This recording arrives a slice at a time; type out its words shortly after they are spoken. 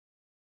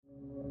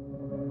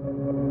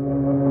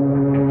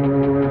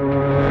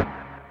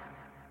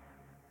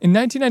In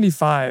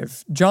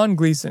 1995, John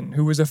Gleeson,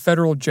 who was a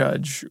federal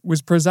judge,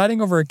 was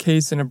presiding over a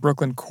case in a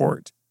Brooklyn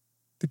court.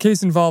 The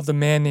case involved a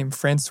man named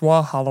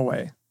Francois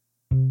Holloway.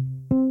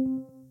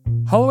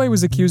 Holloway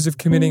was accused of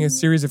committing a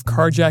series of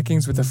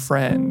carjackings with a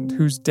friend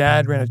whose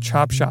dad ran a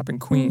chop shop in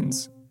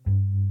Queens.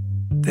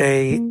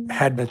 They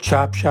had a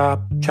chop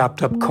shop,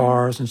 chopped up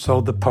cars, and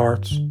sold the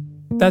parts.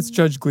 That's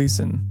Judge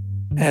Gleeson.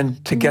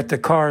 And to get the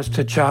cars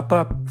to chop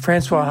up,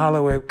 Francois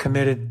Holloway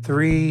committed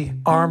 3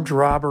 armed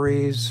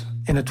robberies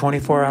in a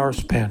 24-hour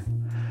span.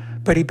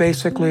 But he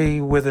basically,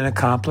 with an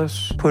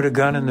accomplice, put a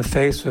gun in the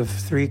face of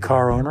 3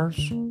 car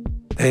owners.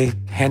 They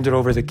handed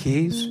over the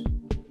keys,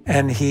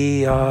 and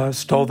he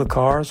stole the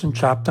cars and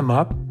chopped them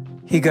up.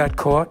 He got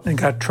caught and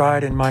got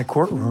tried in my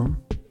courtroom.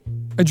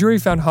 A jury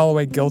found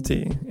Holloway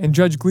guilty, and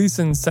Judge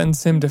Gleeson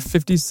sentenced him to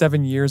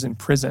 57 years in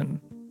prison.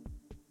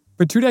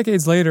 But 2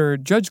 decades later,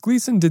 Judge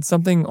Gleeson did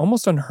something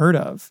almost unheard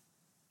of.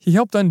 He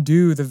helped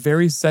undo the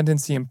very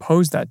sentence he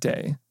imposed that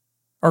day.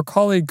 Our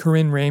colleague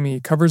Corinne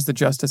Ramey covers the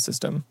justice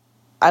system.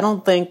 I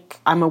don't think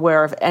I'm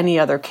aware of any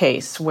other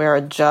case where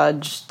a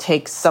judge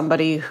takes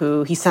somebody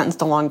who he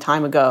sentenced a long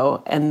time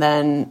ago and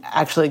then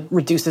actually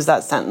reduces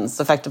that sentence,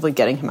 effectively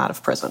getting him out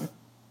of prison.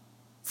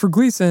 For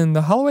Gleeson,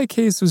 the Holloway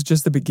case was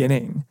just the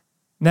beginning.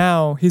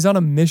 Now, he's on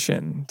a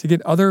mission to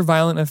get other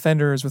violent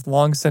offenders with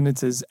long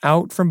sentences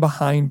out from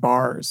behind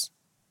bars.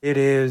 It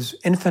is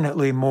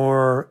infinitely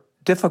more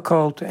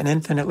difficult and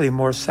infinitely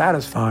more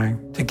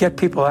satisfying to get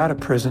people out of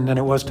prison than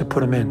it was to put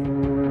them in.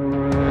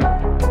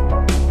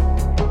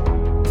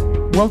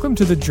 Welcome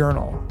to The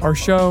Journal, our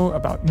show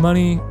about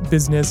money,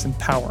 business, and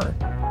power.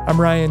 I'm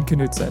Ryan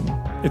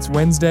Knutson. It's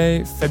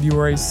Wednesday,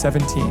 February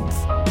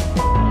 17th.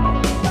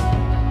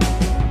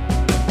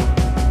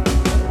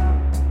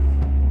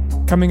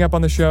 Coming up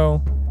on the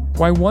show,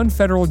 why one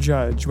federal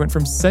judge went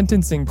from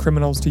sentencing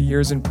criminals to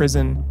years in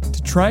prison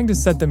to trying to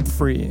set them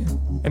free,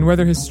 and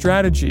whether his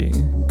strategy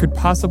could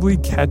possibly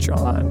catch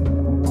on.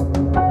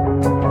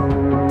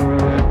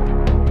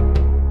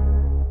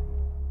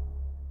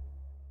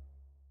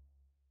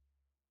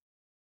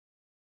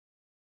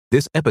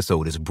 This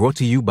episode is brought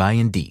to you by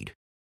Indeed.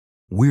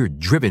 We're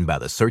driven by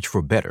the search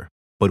for better,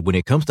 but when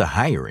it comes to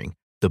hiring,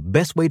 the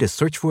best way to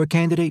search for a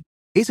candidate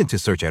isn't to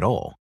search at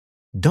all.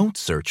 Don't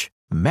search,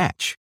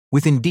 match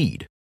with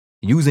Indeed.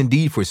 Use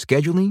Indeed for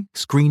scheduling,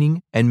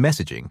 screening, and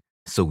messaging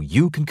so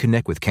you can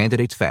connect with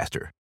candidates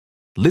faster.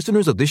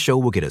 Listeners of this show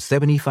will get a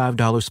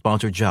 $75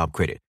 sponsored job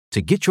credit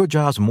to get your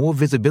jobs more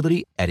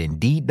visibility at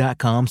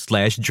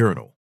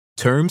Indeed.com/journal.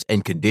 Terms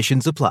and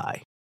conditions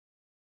apply.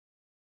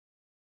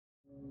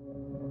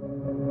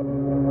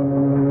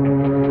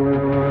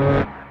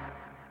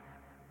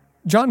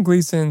 John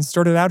Gleeson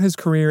started out his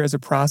career as a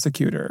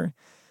prosecutor,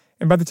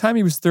 and by the time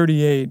he was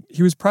 38,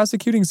 he was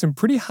prosecuting some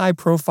pretty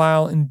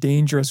high-profile and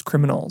dangerous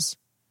criminals.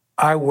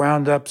 I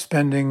wound up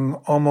spending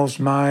almost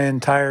my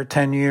entire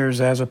 10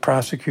 years as a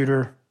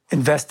prosecutor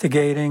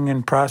investigating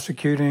and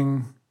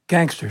prosecuting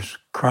gangsters,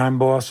 crime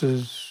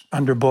bosses,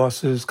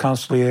 underbosses,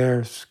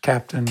 consiglières,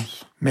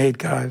 captains, maid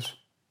guys.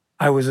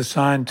 I was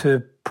assigned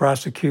to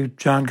prosecute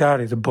John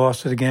Gotti, the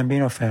boss of the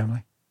Gambino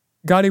family.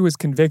 Gotti was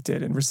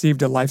convicted and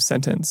received a life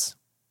sentence.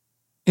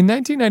 In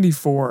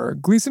 1994,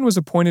 Gleeson was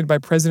appointed by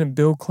President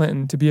Bill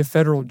Clinton to be a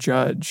federal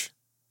judge.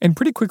 And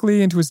pretty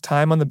quickly into his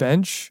time on the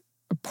bench,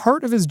 a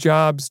part of his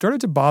job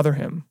started to bother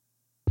him.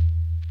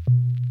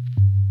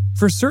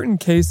 For certain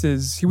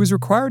cases, he was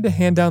required to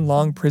hand down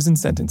long prison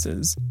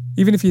sentences,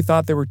 even if he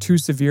thought they were too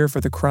severe for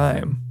the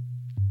crime.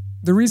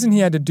 The reason he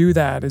had to do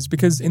that is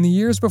because in the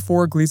years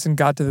before Gleeson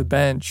got to the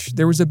bench,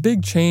 there was a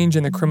big change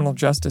in the criminal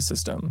justice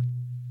system.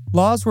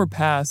 Laws were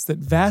passed that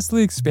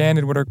vastly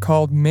expanded what are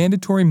called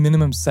mandatory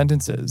minimum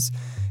sentences.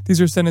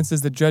 These are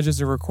sentences that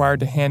judges are required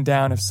to hand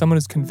down if someone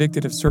is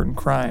convicted of certain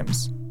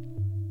crimes.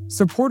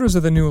 Supporters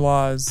of the new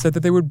laws said that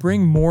they would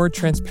bring more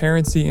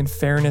transparency and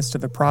fairness to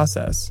the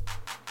process.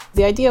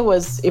 The idea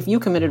was if you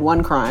committed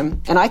one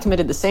crime and I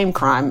committed the same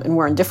crime and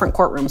we're in different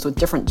courtrooms with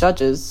different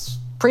judges,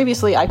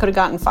 previously I could have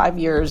gotten 5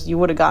 years, you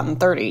would have gotten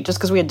 30, just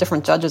because we had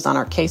different judges on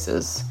our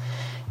cases.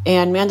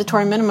 And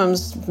mandatory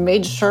minimums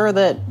made sure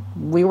that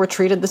we were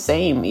treated the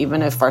same,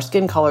 even if our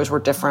skin colors were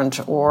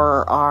different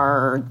or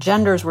our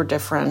genders were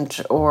different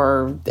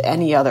or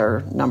any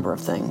other number of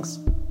things.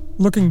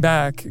 Looking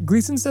back,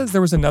 Gleeson says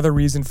there was another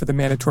reason for the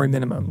mandatory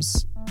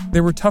minimums.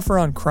 They were tougher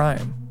on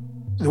crime.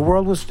 The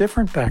world was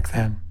different back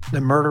then.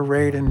 The murder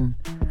rate in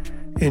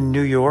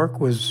New York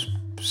was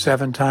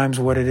 7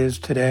 times what it is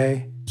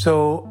today.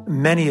 So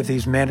many of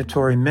these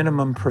mandatory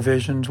minimum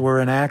provisions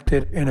were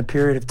enacted in a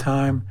period of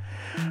time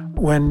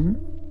when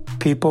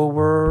people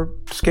were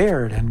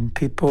scared and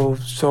people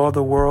saw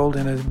the world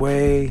in a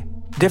way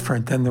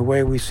different than the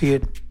way we see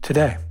it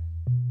today.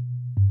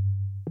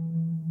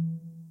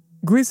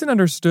 Gleeson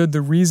understood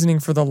the reasoning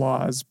for the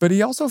laws, but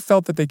he also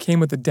felt that they came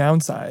with a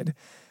downside.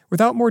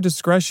 Without more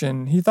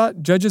discretion, he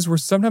thought judges were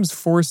sometimes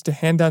forced to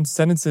hand down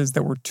sentences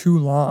that were too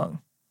long.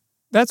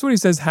 That's what he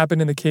says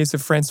happened in the case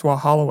of Francois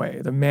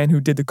Holloway, the man who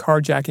did the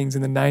carjackings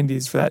in the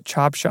 90s for that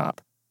chop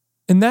shop.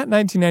 In that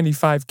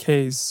 1995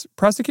 case,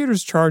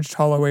 prosecutors charged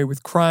Holloway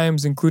with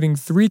crimes including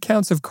 3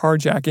 counts of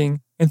carjacking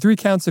and 3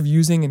 counts of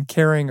using and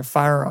carrying a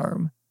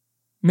firearm.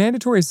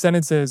 Mandatory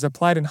sentences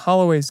applied in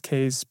Holloway's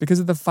case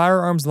because of the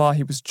firearms law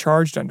he was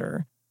charged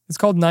under. It's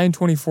called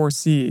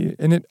 924C,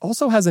 and it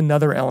also has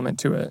another element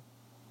to it.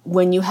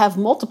 When you have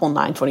multiple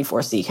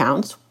 924C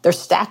counts, they're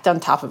stacked on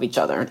top of each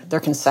other. They're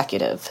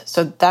consecutive.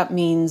 So that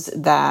means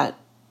that,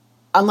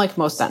 unlike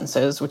most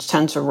sentences, which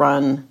tend to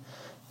run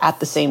at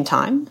the same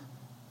time,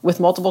 with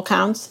multiple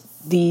counts,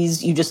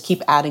 these, you just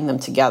keep adding them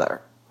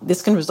together.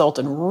 This can result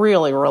in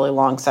really, really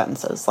long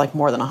sentences, like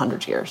more than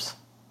 100 years.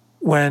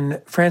 When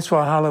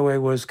Francois Holloway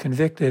was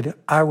convicted,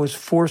 I was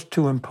forced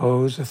to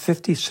impose a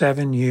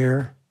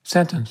 57-year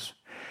sentence.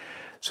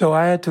 So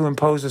I had to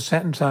impose a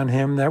sentence on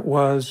him that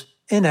was,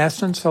 in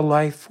essence, a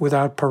life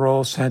without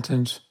parole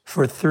sentence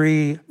for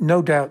 3,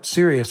 no doubt,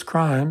 serious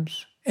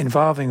crimes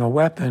involving a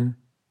weapon.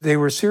 They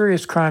were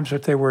serious crimes,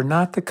 but they were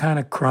not the kind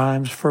of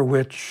crimes for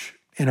which,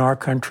 in our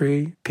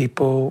country,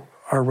 people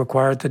are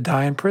required to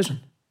die in prison.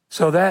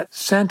 So that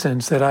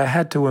sentence that I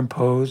had to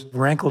impose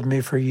rankled me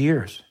for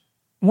years.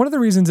 One of the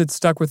reasons it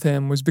stuck with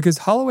him was because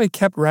Holloway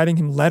kept writing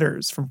him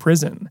letters from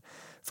prison.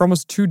 For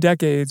almost 2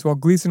 decades, while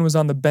Gleeson was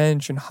on the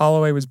bench and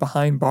Holloway was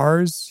behind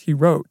bars, he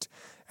wrote,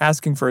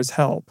 asking for his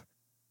help.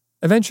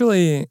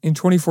 Eventually, in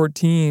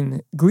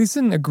 2014,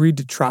 Gleeson agreed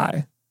to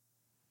try.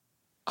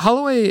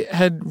 Holloway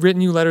had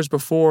written you letters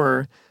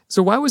before,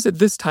 so why was it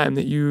this time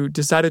that you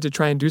decided to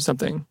try and do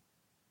something?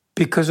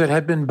 Because it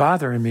had been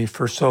bothering me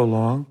for so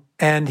long,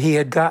 and he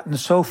had gotten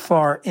so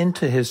far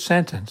into his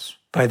sentence.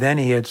 By then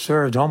he had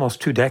served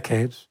almost 2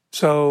 decades.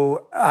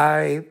 So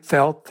I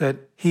felt that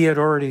he had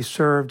already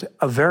served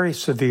a very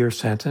severe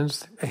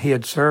sentence. He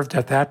had served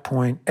at that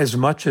point as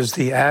much as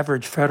the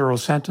average federal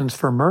sentence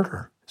for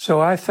murder. So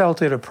I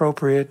felt it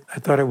appropriate. I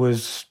thought it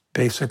was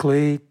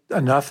basically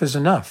enough is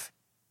enough.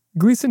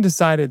 Gleeson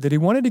decided that he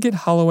wanted to get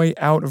Holloway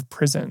out of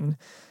prison.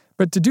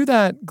 But to do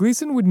that,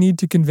 Gleeson would need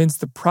to convince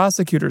the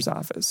prosecutor's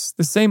office,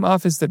 the same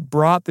office that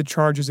brought the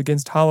charges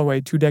against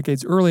Holloway 2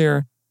 decades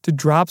earlier, to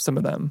drop some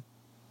of them.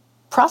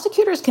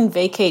 Prosecutors can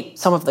vacate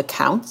some of the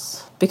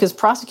counts because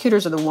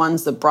prosecutors are the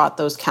ones that brought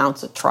those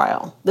counts at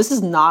trial. This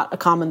is not a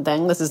common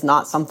thing. This is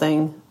not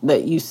something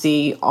that you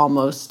see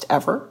almost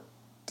ever.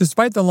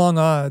 Despite the long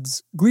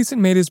odds,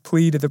 Gleeson made his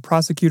plea to the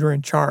prosecutor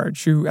in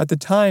charge, who at the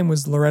time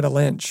was Loretta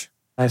Lynch.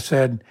 I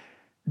said,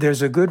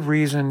 there's a good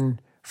reason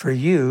for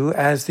you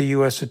as the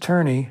U.S.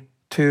 attorney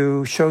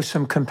to show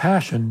some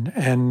compassion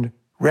and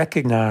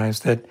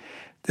recognize that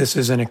this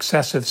is an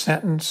excessive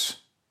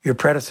sentence. Your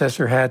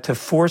predecessor had to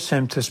force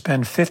him to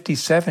spend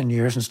 57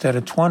 years instead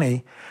of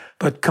 20.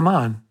 But come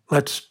on,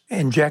 let's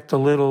inject a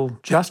little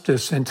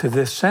justice into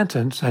this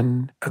sentence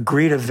and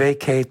agree to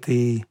vacate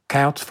the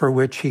counts for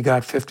which he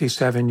got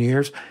 57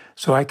 years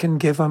so I can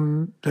give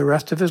him the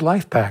rest of his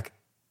life back.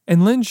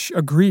 And Lynch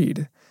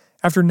agreed.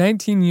 After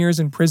 19 years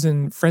in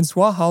prison,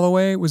 Francois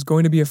Holloway was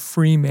going to be a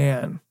free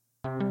man.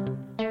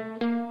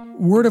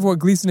 Word of what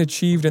Gleeson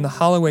achieved in the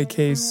Holloway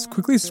case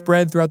quickly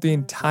spread throughout the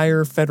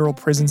entire federal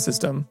prison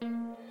system.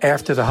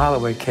 After the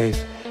Holloway case,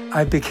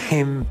 I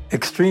became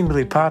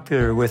extremely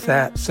popular with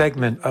that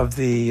segment of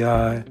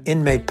the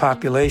inmate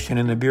population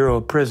in the Bureau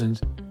of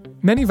Prisons.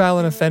 Many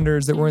violent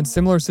offenders that were in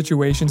similar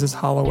situations as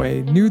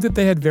Holloway knew that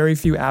they had very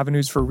few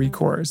avenues for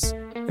recourse,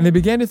 and they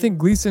began to think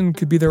Gleeson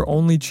could be their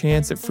only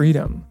chance at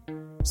freedom.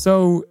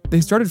 So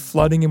they started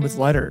flooding him with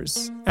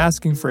letters,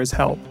 asking for his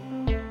help.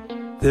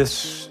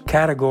 This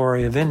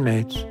category of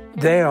inmates,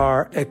 they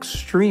are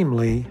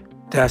extremely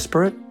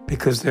desperate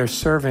because they're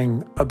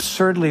serving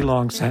absurdly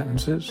long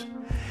sentences.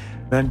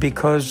 And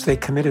because they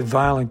committed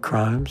violent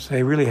crimes,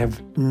 they really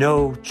have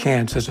no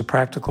chance as a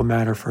practical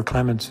matter for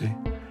clemency.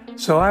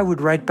 So I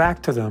would write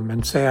back to them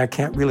and say, I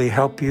can't really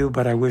help you,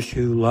 but I wish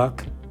you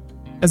luck.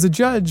 As a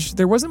judge,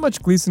 there wasn't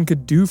much Gleeson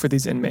could do for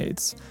these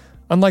inmates.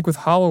 Unlike with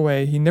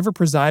Holloway, he never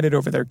presided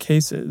over their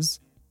cases.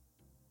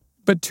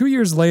 But 2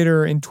 years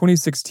later, in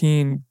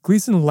 2016,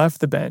 Gleeson left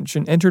the bench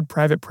and entered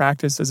private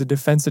practice as a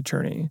defense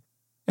attorney.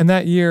 And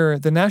that year,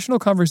 the national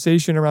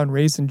conversation around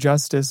race and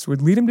justice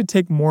would lead him to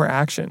take more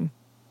action.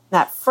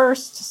 That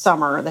first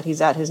summer that he's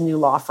at his new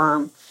law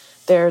firm,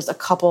 there's a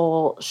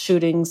couple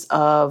shootings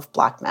of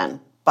black men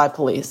by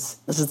police.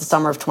 This is the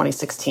summer of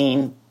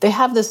 2016. They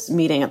have this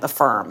meeting at the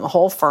firm, the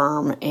whole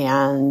firm,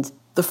 and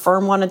the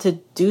firm wanted to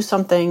do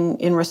something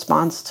in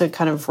response to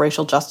kind of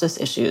racial justice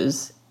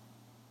issues.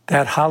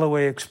 That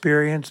Holloway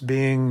experience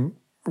being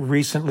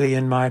recently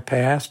in my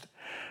past,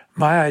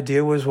 my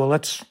idea was, well,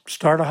 let's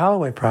start a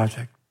Holloway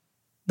Project.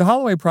 The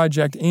Holloway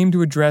Project aimed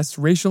to address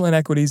racial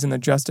inequities in the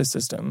justice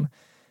system,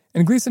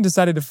 and Gleeson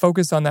decided to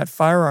focus on that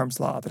firearms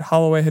law that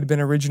Holloway had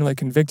been originally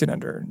convicted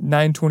under,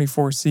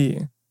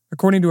 924C.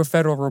 According to a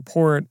federal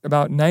report,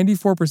 about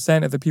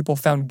 94% of the people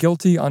found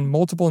guilty on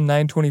multiple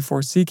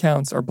 924C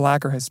counts are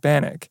black or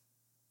Hispanic.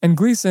 And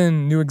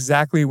Gleeson knew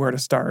exactly where to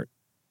start.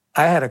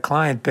 I had a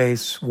client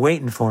base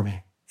waiting for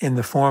me in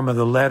the form of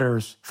the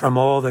letters from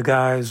all the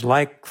guys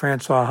like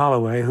Francois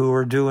Holloway who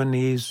were doing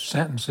these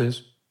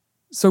sentences.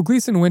 So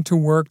Gleeson went to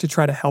work to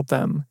try to help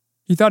them.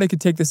 He He thought he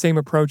could take the same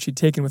approach he'd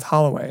taken with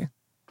Holloway.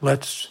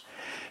 Let's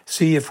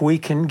see if we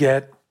can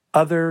get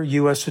other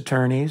U.S.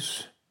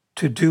 attorneys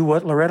to do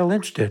what Loretta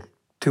Lynch did,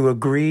 to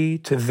agree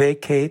to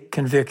vacate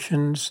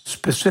convictions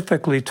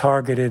specifically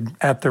targeted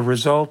at the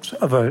results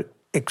of an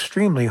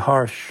extremely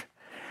harsh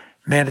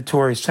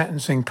mandatory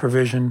sentencing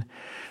provision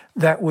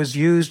that was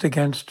used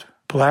against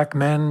black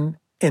men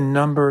in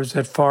numbers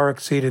that far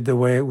exceeded the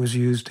way it was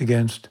used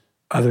against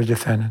other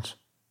defendants.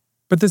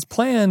 But this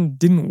plan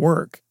didn't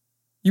work.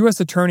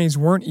 U.S. attorneys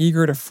weren't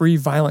eager to free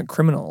violent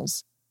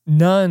criminals.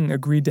 None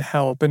agreed to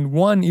help, and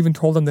one even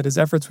told him that his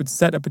efforts would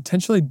set a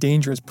potentially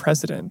dangerous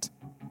precedent.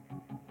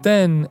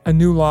 Then, a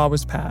new law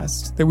was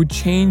passed that would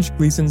change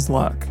Gleeson's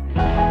luck.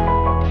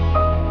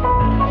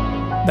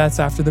 That's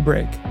after the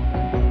break.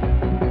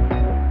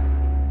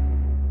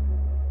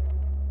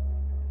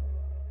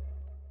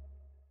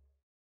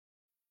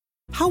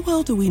 How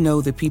well do we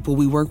know the people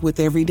we work with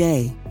every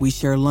day? We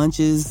share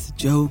lunches,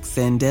 jokes,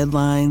 and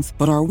deadlines,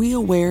 but are we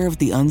aware of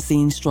the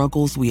unseen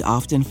struggles we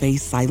often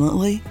face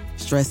silently?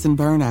 Stress and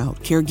burnout,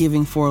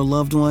 caregiving for a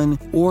loved one,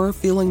 or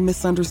feeling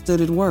misunderstood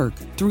at work.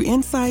 Through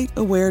insight,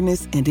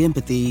 awareness, and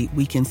empathy,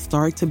 we can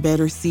start to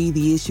better see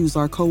the issues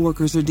our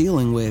coworkers are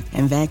dealing with,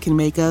 and that can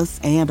make us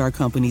and our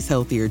companies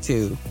healthier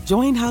too.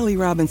 Join Holly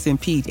Robinson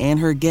Peete and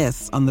her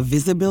guests on The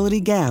Visibility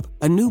Gap,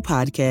 a new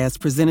podcast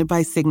presented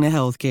by Cigna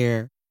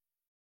Healthcare.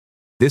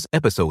 This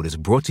episode is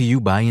brought to you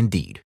by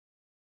Indeed.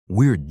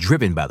 We're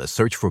driven by the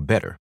search for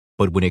better,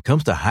 but when it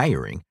comes to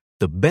hiring,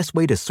 the best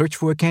way to search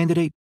for a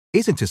candidate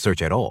isn't to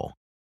search at all.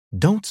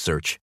 Don't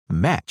search,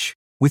 match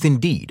with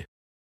Indeed.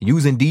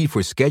 Use Indeed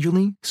for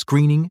scheduling,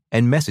 screening,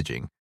 and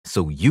messaging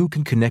so you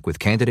can connect with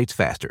candidates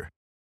faster.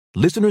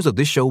 Listeners of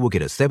this show will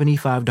get a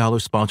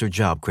 $75 sponsored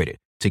job credit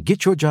to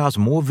get your jobs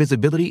more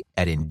visibility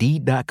at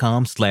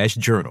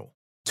Indeed.com/journal.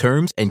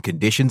 Terms and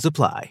conditions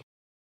apply.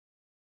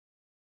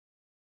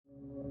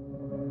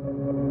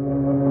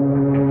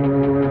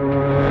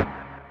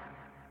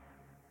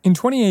 In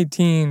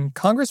 2018,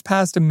 Congress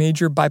passed a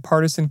major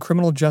bipartisan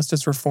criminal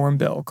justice reform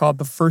bill called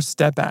the First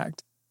Step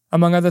Act.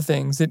 Among other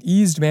things, it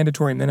eased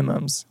mandatory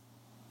minimums.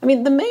 I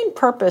mean, the main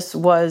purpose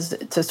was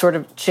to sort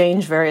of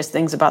change various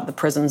things about the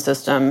prison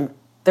system.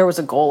 There was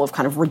a goal of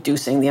kind of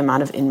reducing the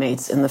amount of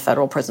inmates in the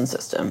federal prison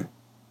system.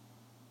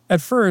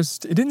 At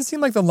first, it didn't seem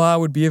like the law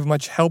would be of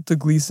much help to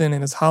Gleeson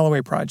and his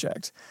Holloway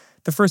project.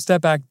 The First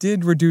Step Act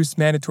did reduce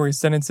mandatory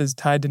sentences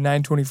tied to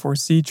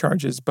 924C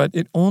charges, but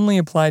it only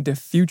applied to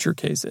future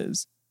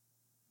cases.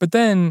 But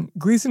then,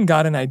 Gleeson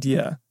got an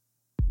idea.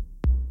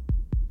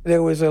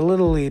 There was a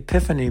little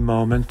epiphany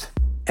moment,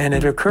 and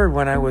it occurred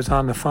when I was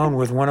on the phone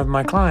with one of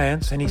my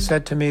clients, and he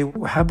said to me,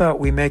 how about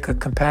we make a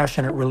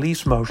compassionate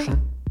release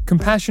motion?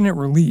 Compassionate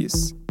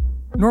release.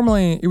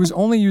 Normally, it was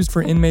only used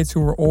for inmates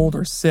who were old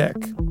or sick,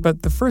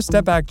 but the First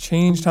Step Act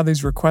changed how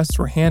these requests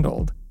were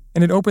handled,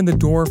 and it opened the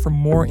door for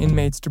more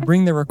inmates to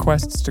bring their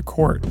requests to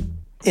court.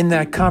 In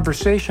that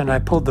conversation, I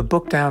pulled the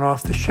book down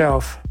off the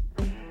shelf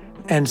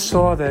and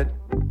saw that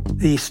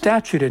the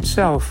statute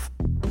itself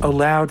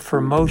allowed for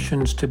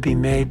motions to be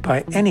made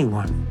by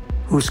anyone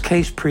whose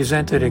case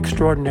presented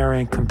extraordinary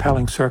and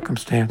compelling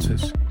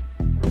circumstances.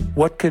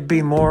 What could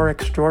be more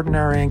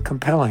extraordinary and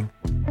compelling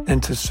than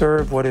to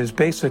serve what is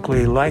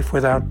basically life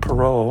without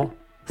parole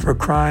for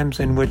crimes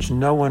in which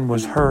no one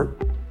was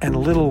hurt and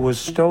little was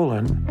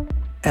stolen,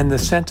 and the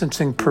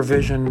sentencing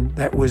provision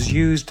that was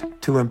used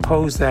to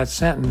impose that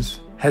sentence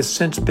has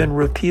since been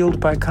repealed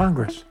by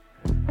Congress?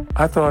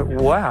 I thought,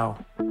 wow,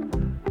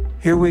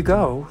 here we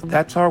go.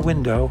 That's our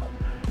window,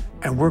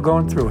 and we're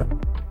going through it.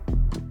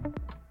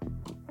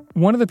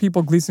 One of the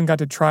people Gleeson got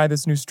to try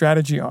this new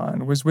strategy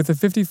on was with a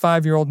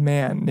 55-year-old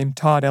man named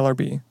Todd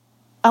Ellerby.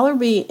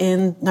 Ellerby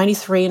in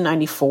 93 and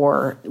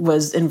 94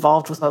 was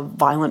involved with a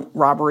violent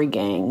robbery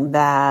gang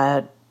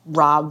that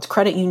robbed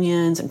credit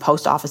unions and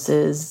post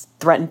offices,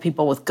 threatened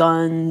people with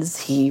guns.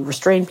 He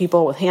restrained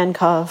people with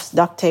handcuffs,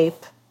 duct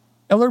tape.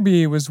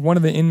 Ellerby was one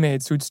of the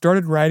inmates who'd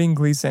started writing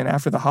Gleeson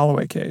after the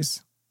Holloway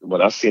case.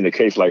 When I seen a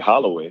case like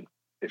Holloway,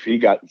 if he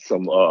got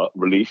some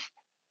relief,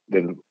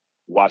 then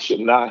why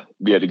shouldn't I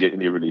be able to get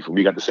any relief? And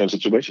we got the same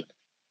situation.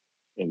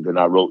 And then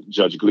I wrote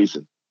Judge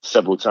Gleeson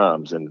several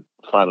times, and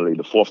finally,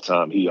 the fourth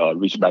time, he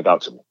reached back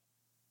out to me.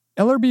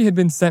 Ellerby had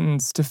been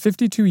sentenced to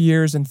 52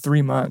 years and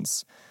 3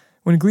 months.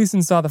 When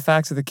Gleeson saw the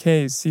facts of the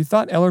case, he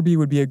thought Ellerby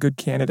would be a good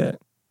candidate.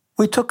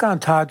 We took on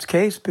Todd's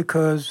case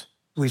because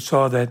we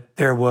saw that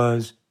there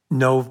was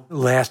no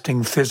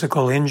lasting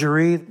physical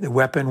injury. The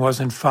weapon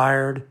wasn't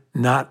fired.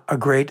 Not a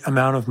great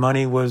amount of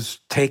money was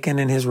taken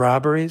in his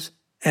robberies.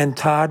 And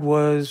Todd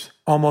was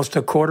almost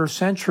a quarter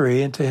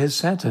century into his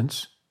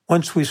sentence.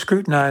 Once we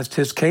scrutinized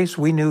his case,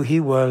 we knew he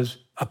was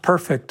a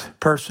perfect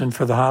person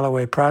for the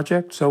Holloway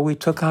Project, so we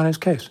took on his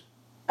case.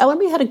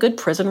 Ellerby had a good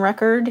prison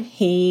record.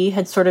 He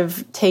had sort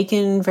of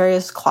taken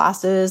various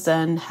classes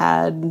and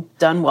had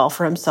done well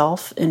for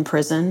himself in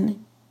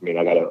prison. I mean,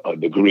 I got a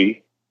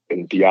degree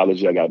in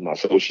theology. I got my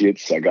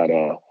associates.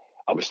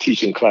 I was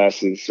teaching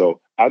classes. So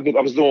I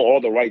was doing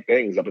all the right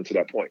things up until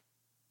that point.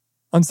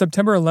 On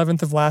September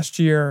 11th of last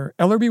year,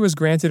 Ellerby was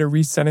granted a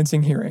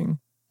resentencing hearing.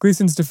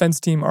 Gleeson's defense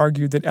team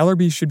argued that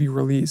Ellerby should be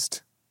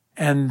released.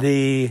 And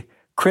the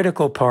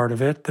critical part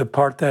of it, the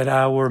part that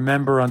I will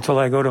remember until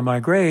I go to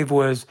my grave,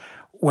 was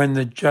when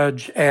the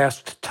judge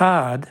asked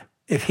Todd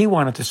if he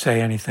wanted to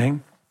say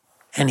anything,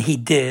 and he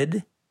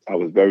did. I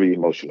was very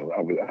emotional.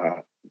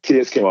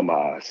 Tears came out my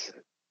eyes.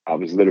 I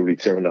was literally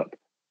tearing up.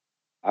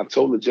 I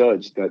told the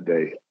judge that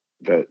day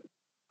that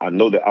I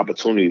know that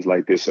opportunities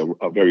like this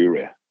are very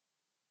rare.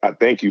 I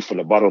thank you from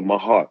the bottom of my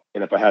heart.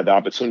 And if I had the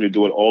opportunity to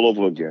do it all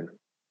over again,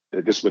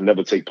 that this would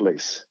never take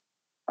place.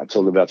 I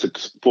told him that I took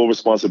full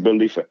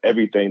responsibility for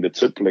everything that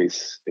took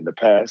place in the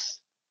past.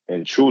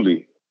 And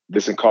truly,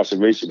 this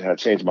incarceration had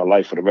changed my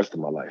life for the rest of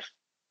my life.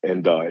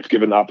 And if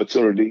given the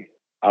opportunity,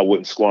 I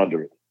wouldn't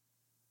squander it.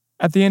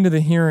 At the end of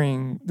the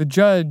hearing, the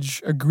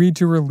judge agreed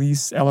to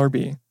release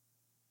Ellerby.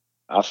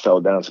 I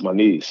fell down to my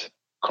knees,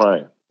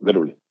 crying,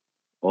 literally.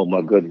 Oh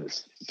my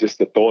goodness. Just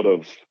the thought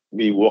of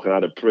me walking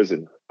out of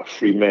prison, a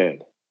free man,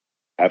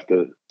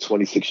 after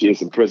 26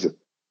 years in prison.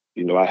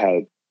 You know, I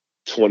had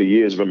 20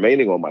 years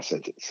remaining on my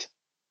sentence.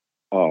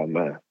 Oh,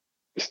 man.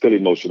 It's still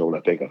emotional when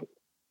I think of it.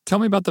 Tell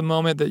me about the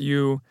moment that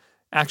you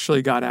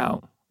actually got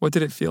out. What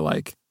did it feel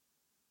like?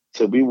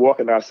 To be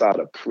walking outside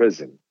of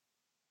prison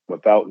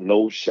without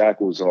no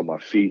shackles on my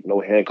feet,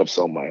 no handcuffs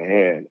on my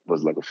hand,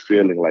 was like a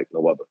feeling like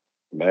no other.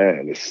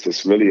 Man, it's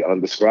just really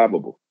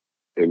indescribable.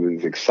 It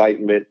was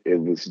excitement. It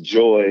was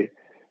joy.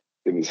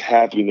 It was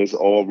happiness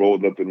all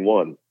rolled up in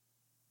one.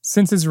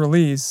 Since his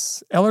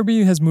release,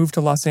 Ellerby has moved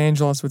to Los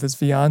Angeles with his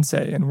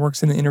fiancée and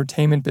works in the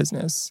entertainment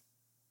business.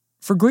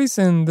 For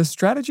Gleeson, the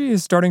strategy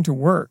is starting to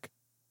work.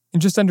 In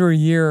just under a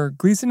year,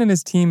 Gleeson and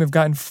his team have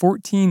gotten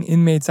 14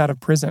 inmates out of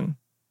prison.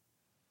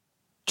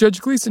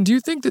 Judge Gleeson, do you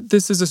think that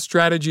this is a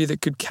strategy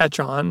that could catch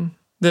on,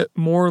 that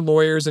more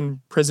lawyers and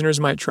prisoners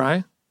might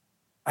try?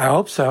 I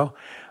hope so.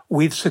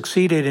 We've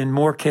succeeded in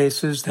more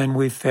cases than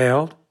we've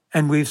failed,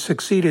 and we've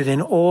succeeded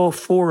in all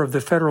 4 of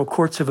the federal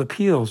courts of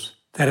appeals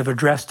that have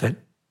addressed it.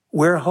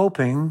 We're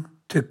hoping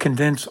to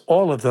convince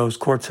all of those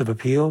courts of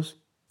appeals,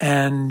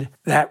 and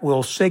that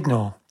will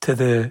signal to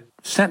the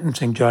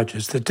sentencing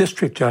judges, the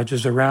district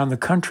judges around the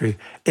country,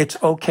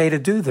 it's okay to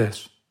do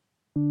this.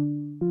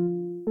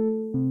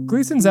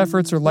 Gleeson's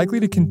efforts are likely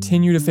to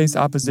continue to face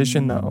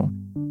opposition, though.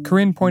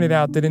 Corinne pointed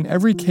out that in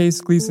every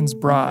case Gleeson's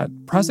brought,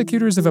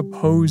 prosecutors have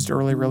opposed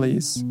early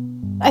release.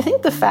 I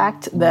think the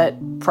fact that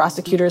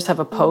prosecutors have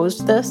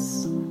opposed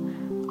this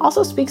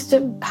also speaks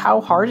to how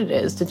hard it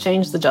is to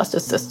change the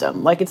justice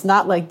system. Like, it's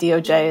not like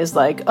DOJ is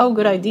like, oh,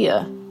 good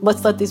idea,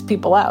 let's let these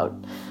people out.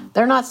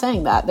 They're not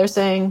saying that. They're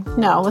saying,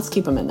 no, let's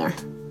keep them in there.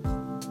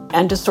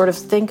 And to sort of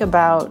think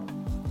about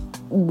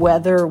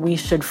whether we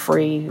should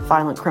free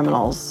violent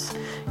criminals,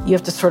 you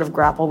have to sort of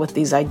grapple with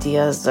these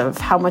ideas of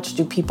how much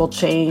do people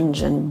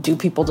change and do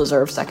people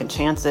deserve second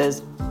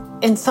chances.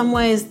 In some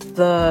ways,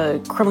 the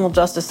criminal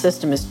justice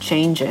system is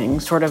changing,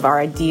 sort of our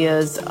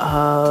ideas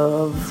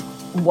of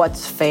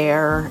what's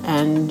fair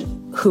and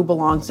who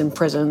belongs in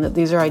prison, that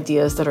these are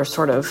ideas that are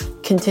sort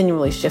of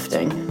continually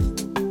shifting.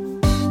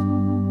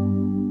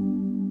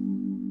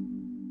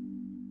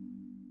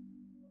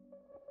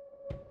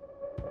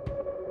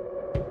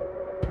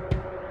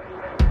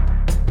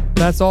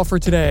 That's all for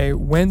today,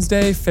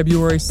 Wednesday,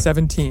 February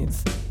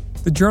 17th.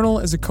 The Journal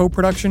is a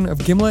co-production of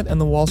Gimlet and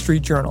The Wall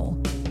Street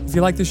Journal. If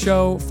you like the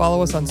show,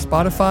 follow us on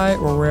Spotify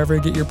or wherever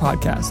you get your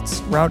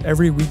podcasts. We're out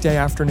every weekday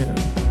afternoon.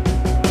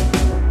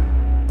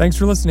 Thanks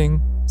for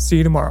listening. See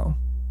you tomorrow.